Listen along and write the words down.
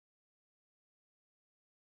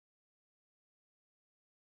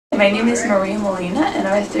my name is Molina, and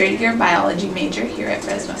I'm a third-year biology major here at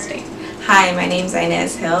Fresno State. Hi, my name is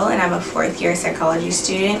Inez, and I'm a fourth-year psychology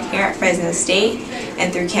student here at Fresno State,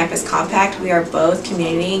 and through Campus Compact, we are both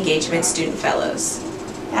community engagement student fellows.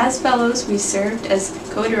 As fellows, we served as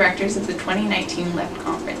co-directors of the 2019 LIFT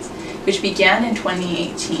conference, which began in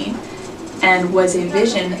 2018 and was a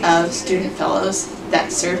vision of student fellows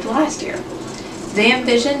that served last year. They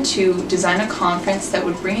envisioned to design a conference that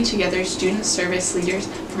would bring together student service leaders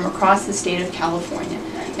from across the state of California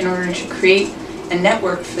in order to create a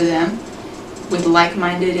network for them with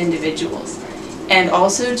like-minded individuals, and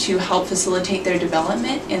also to help facilitate their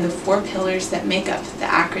development in the 4 pillars that make up the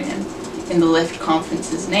acronym in the LIFT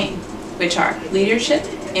conference's name, which are leadership,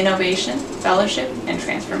 innovation, fellowship, and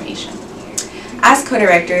transformation. As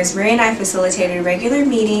co-directors, Maria and I facilitated regular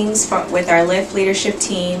meetings with our LIFT leadership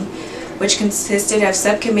team, which consisted of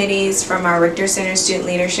subcommittees from our Richter Center Student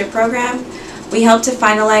Leadership Program. We helped to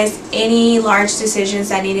finalize any large decisions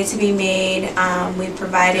that needed to be made. We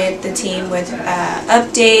provided the team with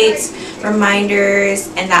updates, reminders,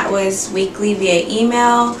 and that was weekly via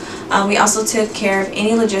email. We also took care of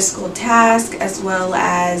any logistical tasks, as well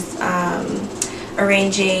as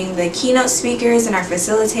arranging the keynote speakers and our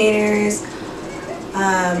facilitators,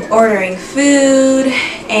 ordering food,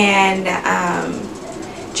 and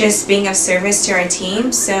just being of service to our team.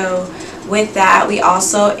 So with that, we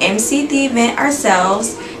also emceed the event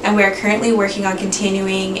ourselves, and we are currently working on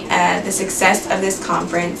continuing the success of this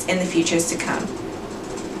conference in the futures to come.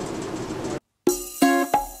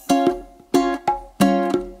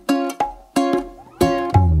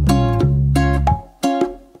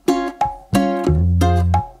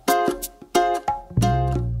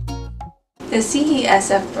 The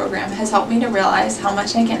CESF program has helped me to realize how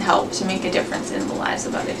much I can help to make a difference in the lives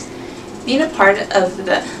of others. Being a part of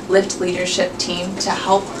the LIFT leadership team to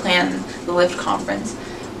help plan the LIFT conference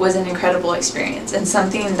was an incredible experience and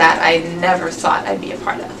something that I never thought I'd be a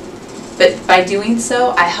part of. But by doing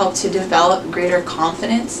so, I helped to develop greater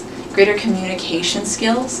confidence, greater communication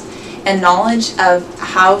skills, and knowledge of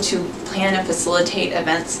how to plan and facilitate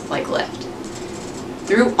events like LIFT.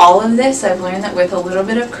 Through all of this, I've learned that with a little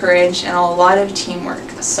bit of courage and a lot of teamwork,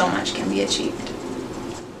 so much can be achieved.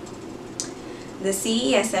 The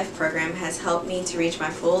CESF program has helped me to reach my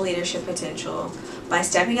full leadership potential by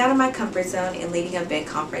stepping out of my comfort zone and leading a big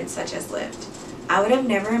conference such as LIFT. I would have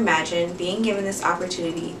never imagined being given this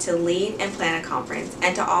opportunity to lead and plan a conference,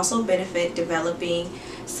 and to also benefit developing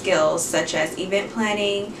skills such as event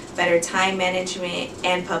planning, better time management,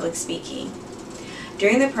 and public speaking.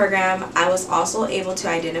 During the program, I was also able to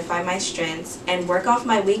identify my strengths and work off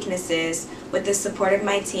my weaknesses with the support of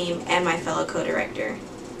my team and my fellow co-director.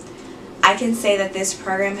 I can say that this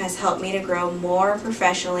program has helped me to grow more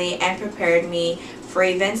professionally and prepared me for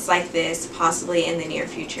events like this, possibly in the near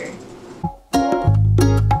future.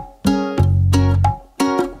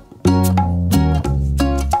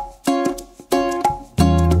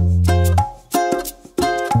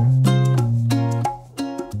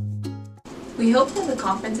 We hope that the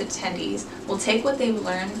conference attendees will take what they've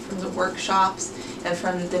learned from the workshops and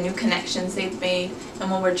from the new connections they've made,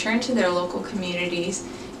 and will return to their local communities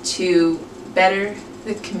to better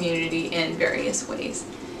the community in various ways.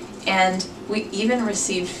 And we even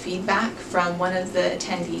received feedback from one of the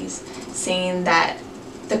attendees saying that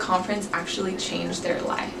the conference actually changed their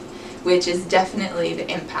life, which is definitely the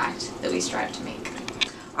impact that we strive to make.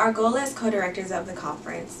 Our goal as co-directors of the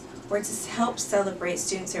conference were to help celebrate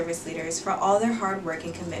student service leaders for all their hard work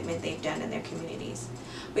and commitment they've done in their communities.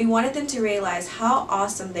 We wanted them to realize how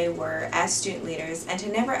awesome they were as student leaders, and to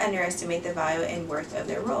never underestimate the value and worth of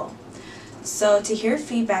their role. So to hear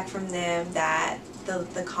feedback from them that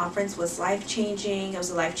the conference was life-changing, it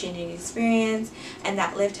was a life-changing experience, and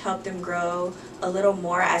that LIFT helped them grow a little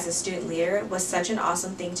more as a student leader was such an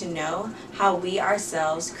awesome thing to know how we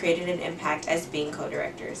ourselves created an impact as being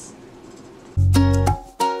co-directors.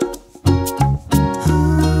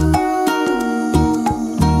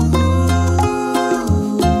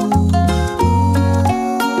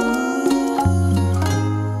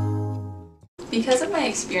 Because of my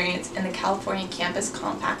experience in the California Campus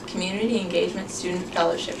Compact Community Engagement Student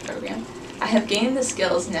Fellowship Program, I have gained the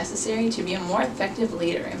skills necessary to be a more effective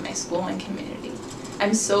leader in my school and community.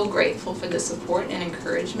 I'm so grateful for the support and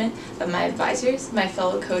encouragement of my advisors, my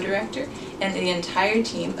fellow co-director, and the entire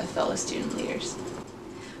team of fellow student leaders.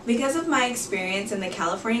 Because of my experience in the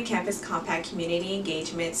California Campus Compact Community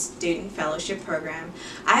Engagement Student Fellowship Program,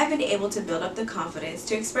 I have been able to build up the confidence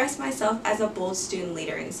to express myself as a bold student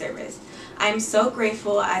leader in service. I am so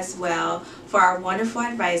grateful as well for our wonderful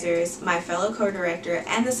advisors, my fellow co-director,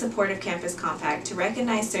 and the support of Campus Compact to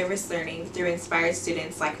recognize service learning through inspired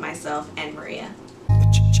students like myself and Maria.